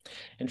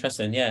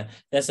 Interesting. Yeah,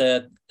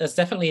 there's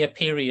definitely a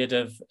period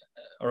of,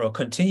 or a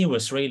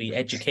continuous really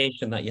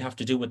education that you have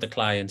to do with the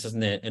clients,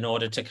 isn't it, in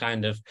order to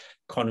kind of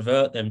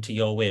convert them to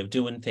your way of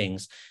doing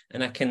things.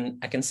 And I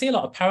can see a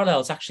lot of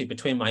parallels actually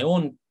between my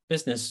own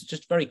business.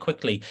 Just very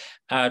quickly,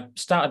 I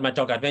started my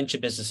dog adventure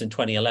business in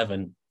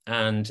 2011,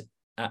 and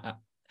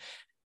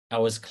I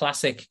was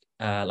classic.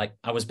 Like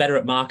I was better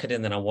at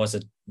marketing than I was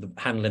at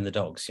handling the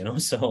dogs, you know.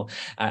 So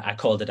I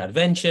called it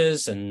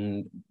Adventures,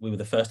 and we were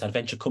the first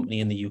adventure company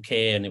in the UK,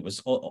 and it was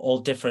all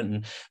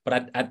different.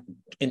 But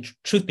in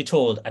truth be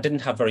told, I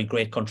didn't have very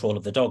great control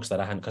of the dogs that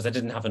I had because I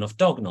didn't have enough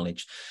dog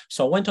knowledge.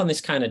 So I went on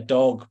this kind of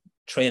dog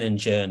training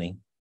journey,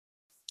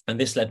 and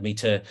this led me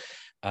to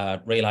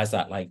realize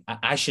that like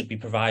I should be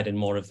providing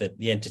more of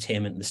the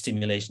entertainment and the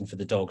stimulation for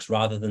the dogs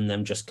rather than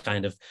them just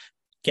kind of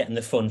getting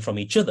the fun from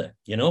each other,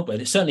 you know. But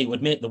it certainly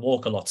would make the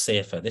walk a lot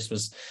safer. This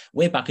was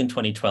way back in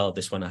 2012,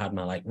 this when I had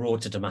my like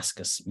road to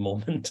Damascus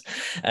moment.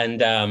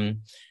 And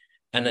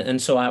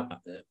so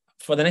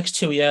for the next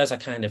 2 years, I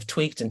kind of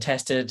tweaked and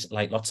tested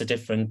like lots of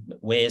different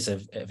ways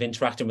of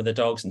interacting with the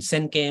dogs, and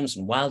scent games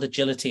and wild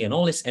agility and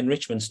all this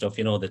enrichment stuff,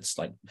 you know, that's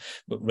like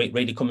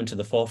really coming to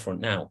the forefront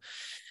now.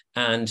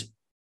 And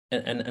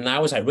I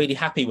was like really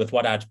happy with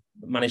what I'd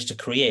managed to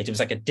create. It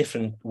was like a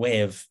different way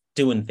of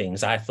doing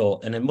things, I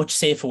thought, and a much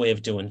safer way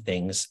of doing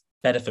things.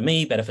 Better for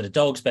me, better for the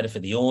dogs, better for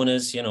the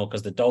owners, you know,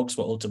 because the dogs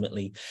were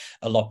ultimately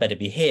a lot better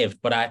behaved.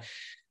 But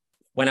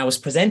when I was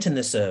presenting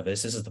the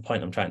service, this is the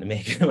point I'm trying to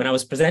make. When I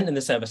was presenting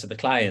the service to the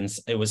clients,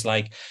 it was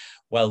like,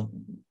 well,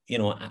 you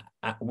know,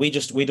 we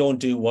don't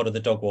do what other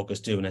dog walkers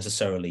do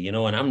necessarily, you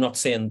know, and I'm not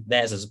saying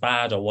theirs is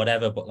bad or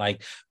whatever, but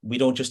like, we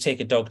don't just take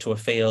a dog to a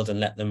field and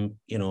let them,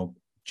 you know,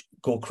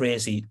 go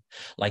crazy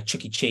like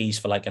Chuck E. Cheese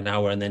for like an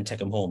hour and then take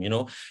them home, you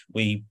know.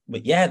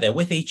 They're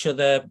with each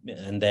other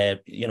and they're,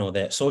 you know,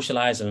 they're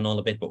socializing and all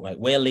a bit, but like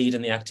we're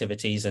leading the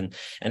activities, and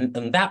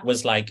that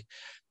was like,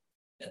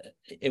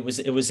 it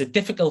was a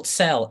difficult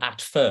sell at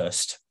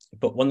first,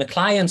 but when the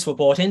clients were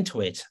bought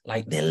into it,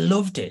 like they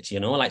loved it, you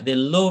know, like they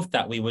loved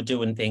that we were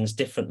doing things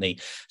differently.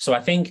 So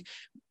I think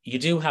you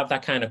do have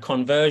that kind of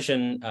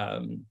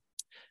conversion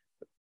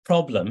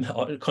problem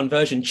or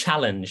conversion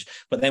challenge,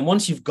 but then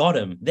once you've got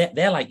them,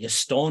 they're like your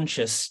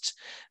staunchest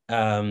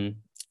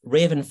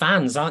Raven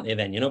fans, aren't they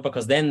then, you know,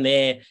 because then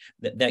they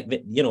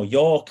you know,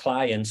 your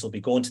clients will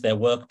be going to their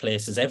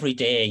workplaces every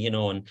day, you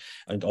know,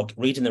 and or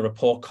reading the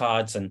report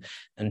cards and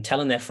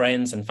telling their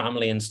friends and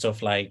family and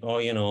stuff like, oh,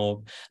 you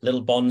know,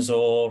 little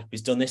Bonzo,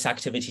 he's done this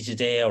activity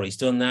today, or he's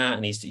done that,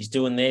 and he's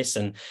doing this,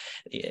 and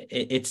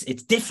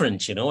it's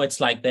different, you know. It's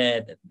like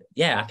I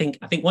think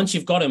once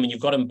you've got them and you've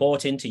got them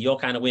bought into your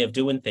kind of way of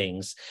doing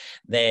things,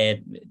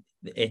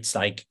 it's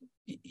like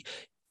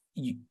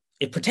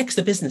it protects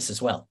the business as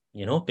well,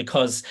 you know,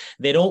 because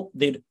where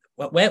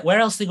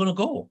else are they going to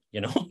go, you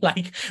know,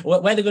 like where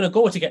are they going to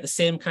go to get the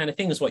same kind of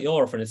thing as what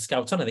you're offering at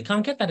Scouts Honor? They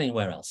can't get that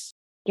anywhere else.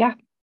 Yeah,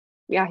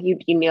 you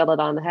nailed it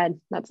on the head.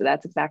 That's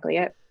exactly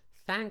it.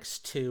 Thanks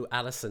to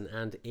Alison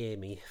and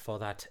Amy for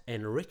that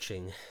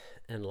enriching,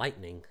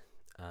 enlightening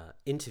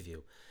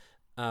interview.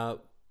 I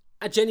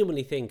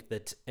genuinely think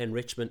that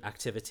enrichment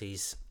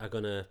activities are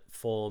going to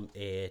form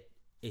a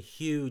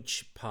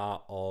huge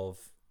part of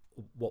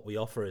what we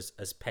offer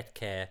as pet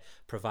care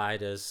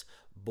providers,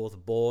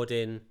 both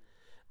boarding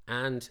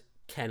and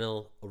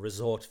kennel or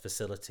resort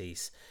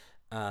facilities.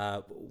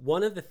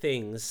 One of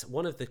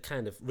the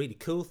kind of really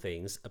cool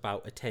things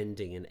about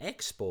attending an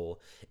expo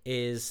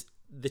is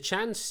the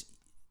chance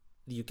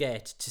you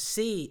get to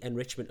see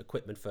enrichment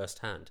equipment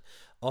firsthand.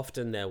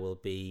 Often there will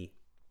be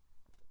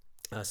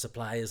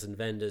suppliers and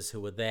vendors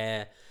who are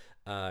there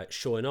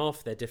showing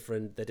off their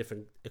different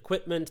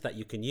equipment that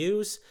you can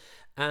use.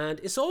 And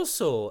it's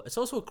also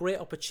a great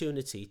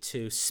opportunity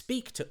to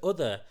speak to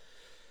other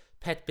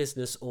pet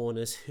business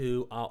owners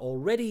who are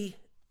already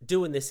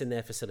doing this in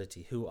their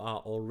facility, who've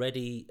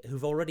already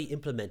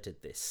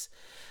implemented this.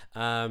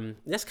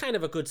 That's kind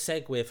of a good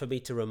segue for me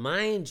to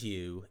remind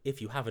you,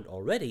 if you haven't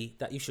already,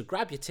 that you should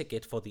grab your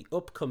ticket for the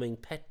upcoming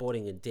Pet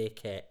Boarding and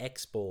Daycare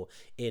Expo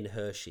in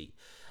Hershey.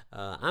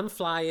 I'm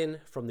flying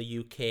from the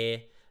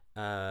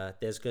UK.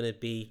 There's going to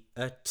be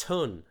a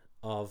ton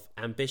of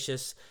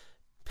ambitious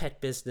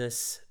pet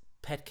business,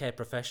 pet care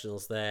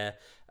professionals there.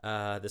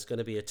 There's going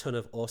to be a ton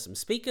of awesome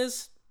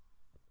speakers,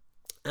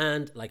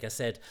 and like I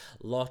said,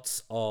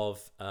 lots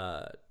of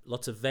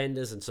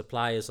vendors and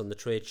suppliers on the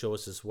trade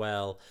shows as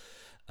well,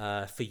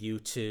 for you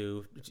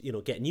to, you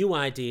know, get new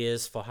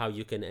ideas for how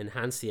you can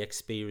enhance the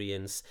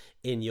experience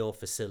in your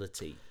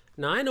facility.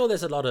 Now, I know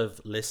there's a lot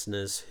of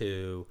listeners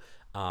who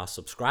are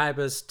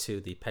subscribers to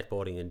the Pet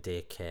Boarding and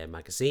Daycare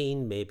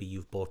magazine. Maybe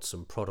you've bought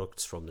some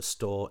products from the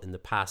store in the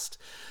past,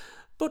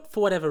 but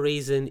for whatever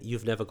reason,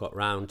 you've never got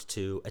round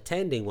to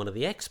attending one of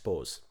the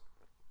expos.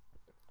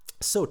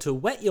 So to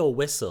wet your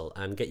whistle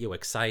and get you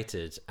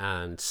excited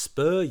and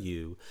spur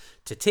you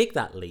to take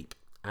that leap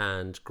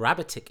and grab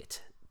a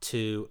ticket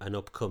to an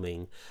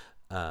upcoming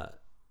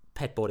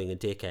Pet Boarding and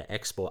Daycare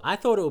Expo, I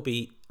thought it would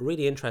be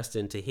really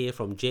interesting to hear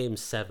from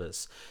James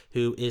Severs,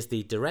 who is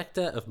the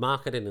Director of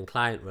Marketing and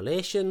Client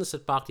Relations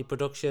at Barkley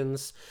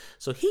Productions.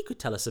 So he could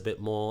tell us a bit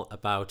more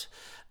about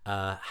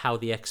how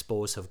the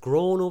expos have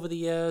grown over the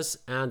years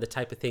and the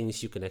type of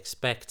things you can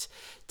expect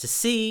to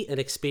see and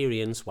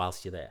experience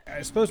whilst you're there.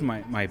 I suppose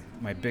my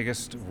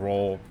biggest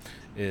role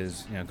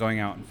is going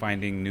out and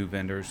finding new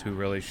vendors who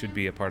really should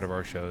be a part of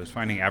our shows,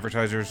 finding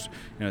advertisers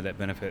that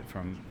benefit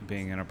from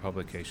being in our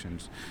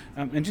publications,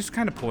 and just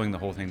kind of pulling the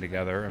whole thing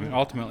together. I mean,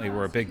 ultimately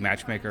we're a big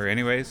matchmaker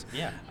anyways.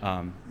 Yeah.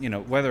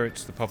 Whether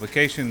it's the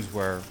publications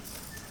where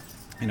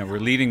we're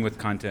leading with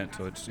content,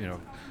 so it's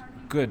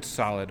good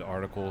solid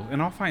article,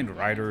 and I'll find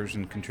writers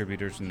and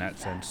contributors in that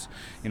sense,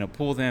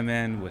 pull them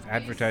in with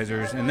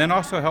advertisers, and then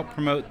also help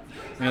promote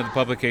the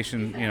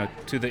publication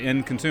to the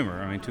end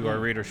consumer, to our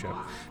readership.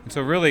 And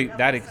so really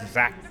that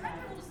exact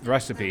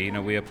recipe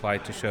we apply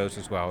to shows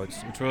as well.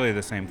 It's really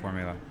the same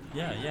formula.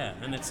 Yeah,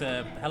 and it's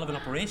a hell of an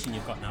operation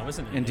you've got now,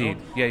 isn't it? Indeed.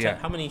 Yeah.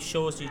 How many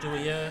shows do you do a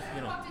year?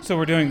 So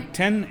we're doing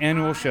 10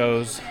 annual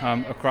shows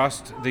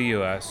across the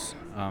U.S.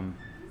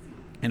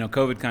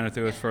 COVID kind of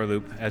threw us for a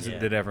loop, as it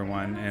did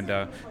everyone.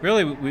 And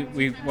really,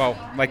 we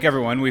like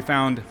everyone, we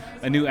found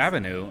a new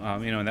avenue,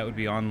 and that would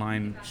be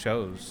online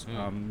shows.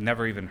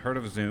 Never even heard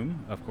of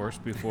Zoom, of course,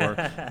 before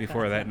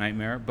that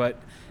nightmare.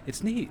 But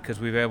it's neat because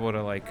we've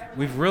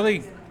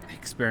really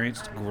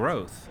experienced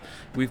growth.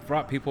 We've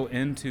brought people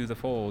into the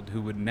fold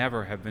who would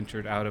never have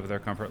ventured out of their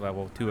comfort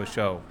level to a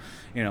show,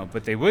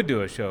 but they would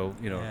do a show,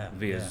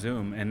 via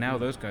Zoom. And now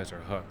those guys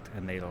are hooked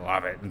and they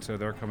love it. And so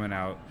they're coming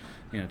out,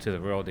 to the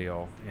real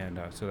deal. And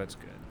so that's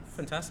good.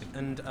 Fantastic.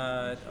 And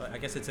I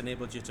guess it's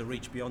enabled you to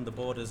reach beyond the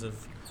borders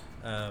of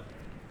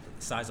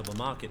sizable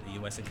market, the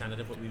US and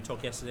Canada. But we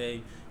talked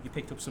yesterday, you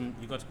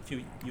got a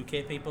few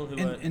UK people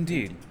who are...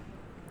 Indeed.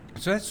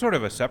 So that's sort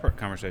of a separate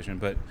conversation,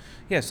 but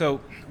yeah, so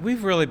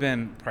we've really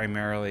been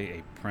primarily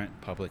a print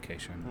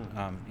publication.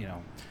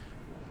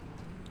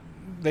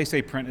 They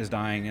say print is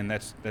dying, and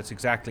that's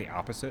exactly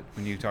opposite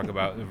when you talk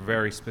about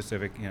very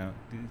specific,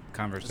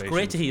 conversations. It's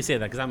great to hear you say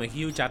that, because I'm a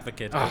huge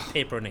advocate of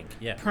paper and ink.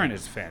 Yeah, print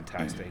is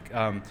fantastic.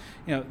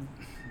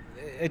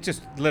 It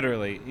just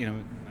literally,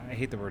 I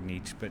hate the word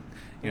niche, but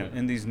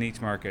in these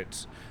niche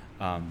markets,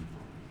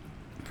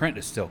 print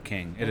is still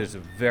king. It is a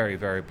very,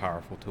 very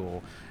powerful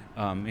tool.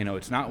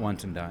 It's not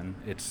once and done.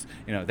 It's,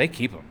 they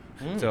keep them.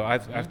 So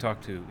I've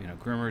talked to,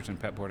 groomers and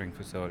pet boarding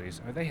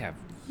facilities. They have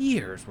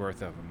years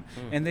worth of them,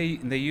 and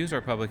they use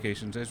our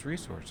publications as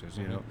resources.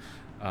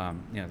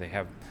 They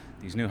have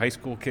these new high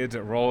school kids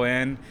that roll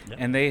in,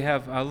 and they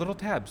have little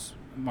tabs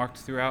marked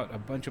throughout a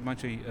bunch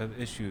of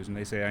issues, and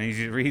they say, I need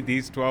you to read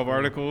these 12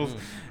 articles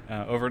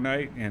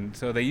overnight, and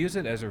so they use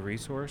it as a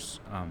resource.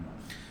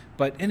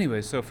 But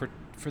anyway, so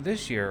for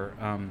this year,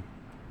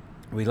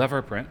 we love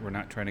our print. We're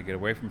not trying to get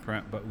away from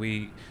print, but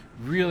we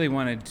really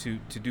wanted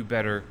to do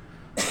better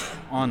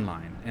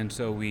online. And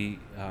so we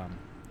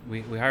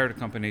hired a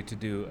company to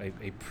do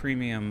a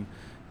premium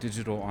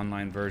digital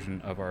online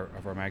version of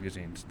our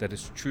magazines that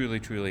is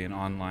truly an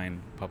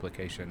online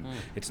publication.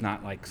 It's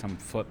not like some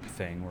flip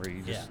thing where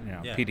you just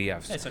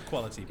PDFs. It's a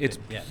quality. It's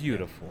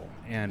beautiful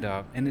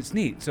and it's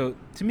neat. So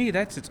to me,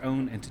 that's its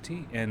own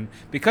entity, and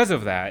because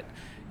of that,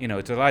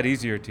 it's a lot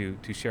easier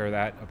to share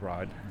that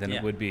abroad than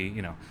it would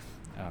be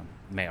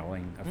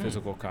mailing a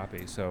physical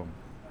copy. So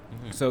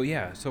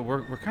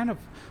we're kind of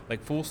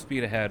like full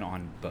speed ahead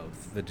on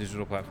both the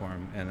digital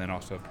platform and then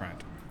also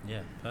print.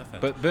 Yeah,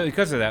 perfect. But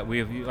because of that, we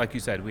have, like you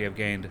said, we have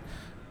gained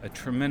a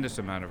tremendous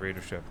amount of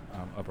readership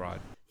abroad.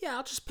 Yeah,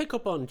 I'll just pick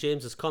up on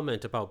James's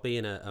comment about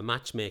being a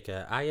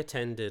matchmaker. I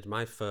attended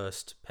my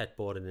first Pet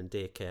Boarding and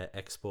Daycare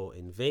Expo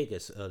in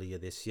Vegas earlier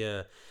this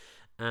year,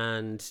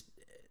 and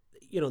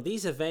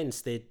these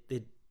events they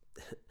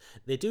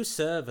do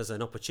serve as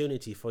an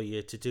opportunity for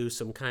you to do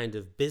some kind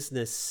of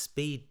business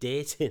speed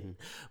dating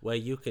where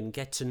you can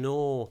get to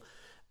know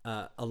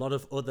a lot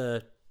of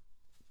other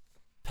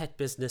pet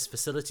business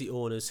facility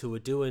owners who are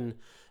doing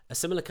a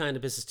similar kind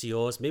of business to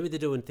yours. Maybe they're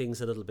doing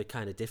things a little bit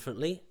kind of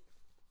differently.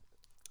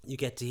 You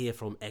get to hear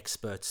from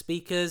expert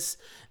speakers,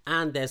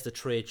 and there's the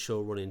trade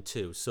show running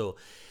too. So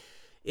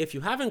if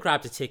you haven't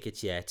grabbed a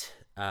ticket yet,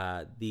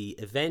 the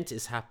event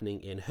is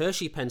happening in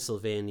Hershey,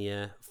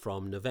 Pennsylvania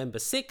from November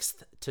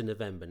 6th to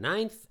November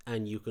 9th,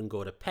 and you can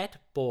go to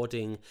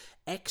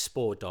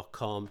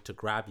petboardingexpo.com to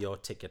grab your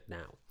ticket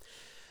now.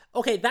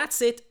 Okay,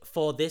 that's it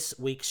for this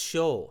week's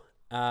show.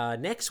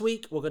 Next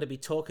week, we're going to be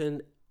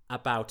talking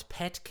about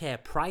pet care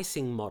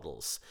pricing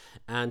models,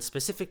 and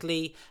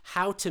specifically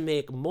how to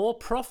make more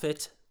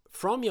profit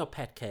from your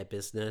pet care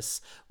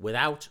business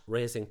without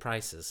raising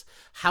prices.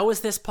 How is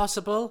this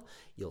possible?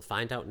 You'll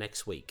find out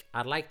next week.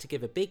 I'd like to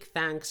give a big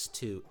thanks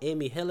to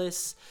Amy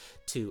Hillis,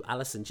 to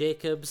Alison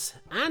Jacobs,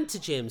 and to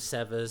James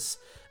Severs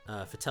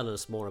for telling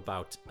us more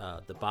about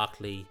the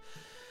Barkley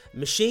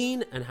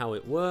machine and how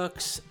it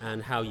works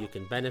and how you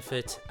can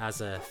benefit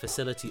as a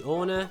facility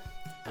owner.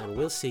 And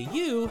we'll see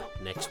you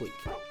next week.